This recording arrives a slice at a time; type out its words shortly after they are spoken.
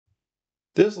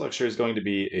This lecture is going to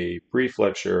be a brief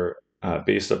lecture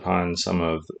based upon some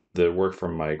of the work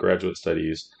from my graduate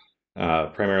studies,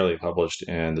 primarily published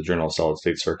in the Journal of Solid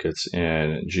State Circuits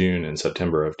in June and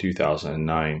September of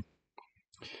 2009.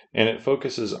 And it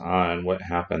focuses on what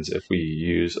happens if we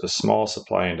use a small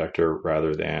supply inductor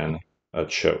rather than a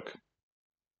choke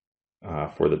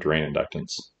for the drain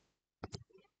inductance.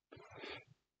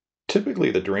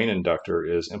 Typically, the drain inductor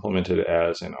is implemented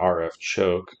as an RF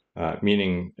choke,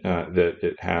 meaning that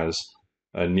it has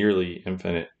a nearly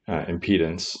infinite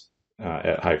impedance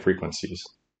at high frequencies.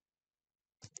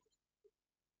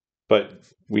 But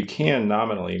we can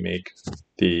nominally make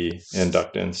the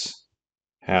inductance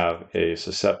have a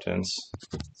susceptance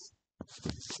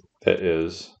that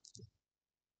is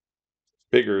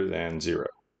bigger than 0.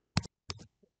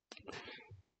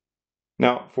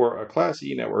 Now, for a Class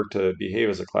E network to behave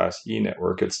as a Class E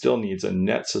network, it still needs a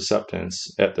net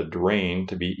susceptance at the drain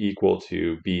to be equal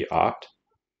to B opt.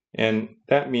 And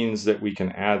that means that we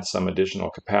can add some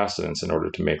additional capacitance in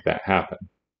order to make that happen.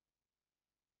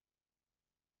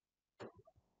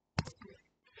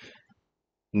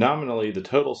 Nominally, the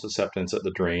total susceptance at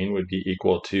the drain would be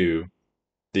equal to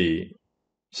the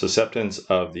susceptance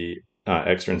of the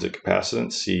extrinsic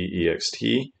capacitance,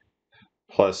 CEXT,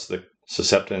 plus the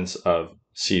susceptance of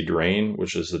C drain,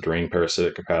 which is the drain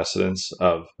parasitic capacitance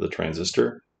of the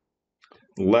transistor,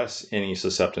 less any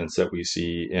susceptance that we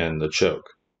see in the choke.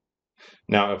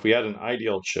 Now, if we had an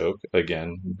ideal choke,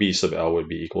 again, B sub L would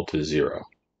be equal to 0.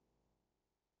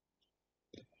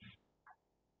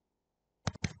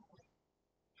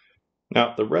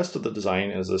 Now, the rest of the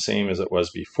design is the same as it was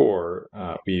before.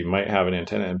 We might have an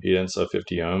antenna impedance of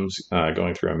 50 ohms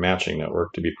going through a matching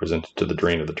network to be presented to the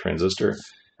drain of the transistor.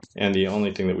 And the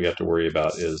only thing that we have to worry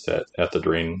about is that at the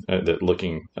drain, that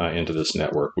looking into this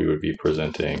network, we would be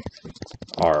presenting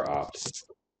R opt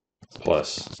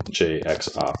plus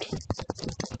JX opt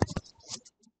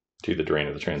to the drain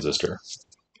of the transistor.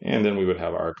 And then we would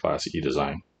have our Class E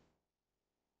design.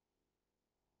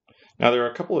 Now, there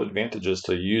are a couple of advantages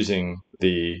to using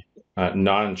the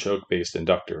non-choke based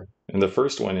inductor. And the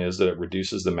first one is that it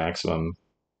reduces the maximum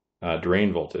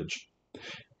drain voltage.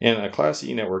 In a Class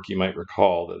E network, you might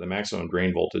recall that the maximum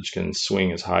drain voltage can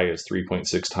swing as high as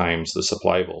 3.6 times the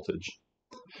supply voltage.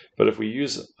 But if we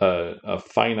use a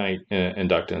finite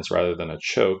inductance rather than a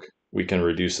choke, we can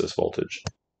reduce this voltage.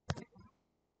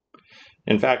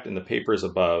 In fact, in the papers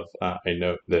above, I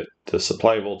note that the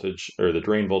supply voltage or the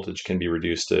drain voltage can be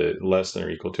reduced to less than or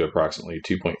equal to approximately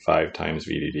 2.5 times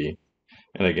VDD.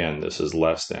 And again, this is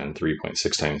less than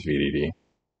 3.6 times VDD.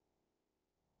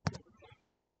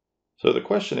 So the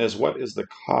question is, what is the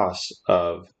cost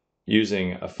of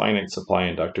using a finite supply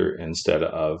inductor instead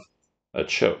of a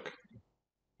choke?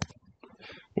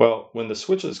 Well, when the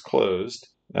switch is closed,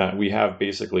 we have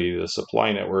basically the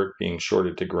supply network being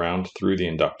shorted to ground through the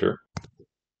inductor.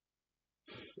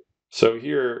 So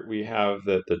here we have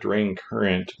that the drain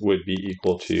current would be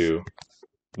equal to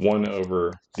 1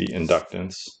 over the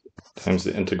inductance times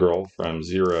the integral from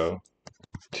 0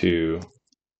 to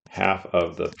half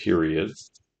of the period,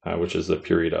 which is the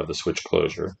period of the switch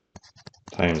closure,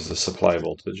 times the supply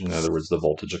voltage, in other words, the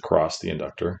voltage across the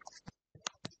inductor,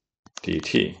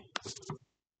 dt.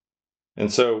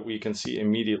 And so we can see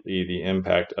immediately the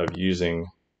impact of using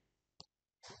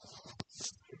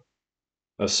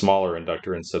a smaller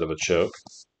inductor instead of a choke.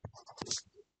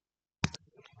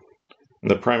 And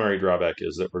the primary drawback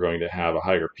is that we're going to have a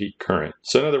higher peak current.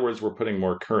 So in other words, we're putting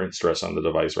more current stress on the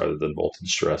device rather than voltage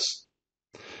stress.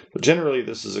 But generally,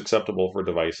 this is acceptable for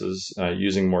devices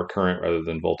using more current rather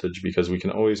than voltage because we can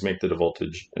always make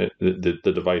the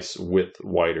device width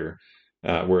wider,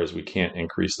 whereas we can't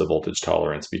increase the voltage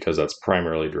tolerance because that's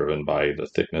primarily driven by the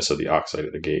thickness of the oxide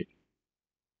at the gate.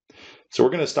 So we're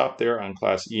going to stop there on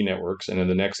Class E networks, and in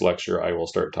the next lecture, I will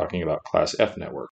start talking about Class F networks.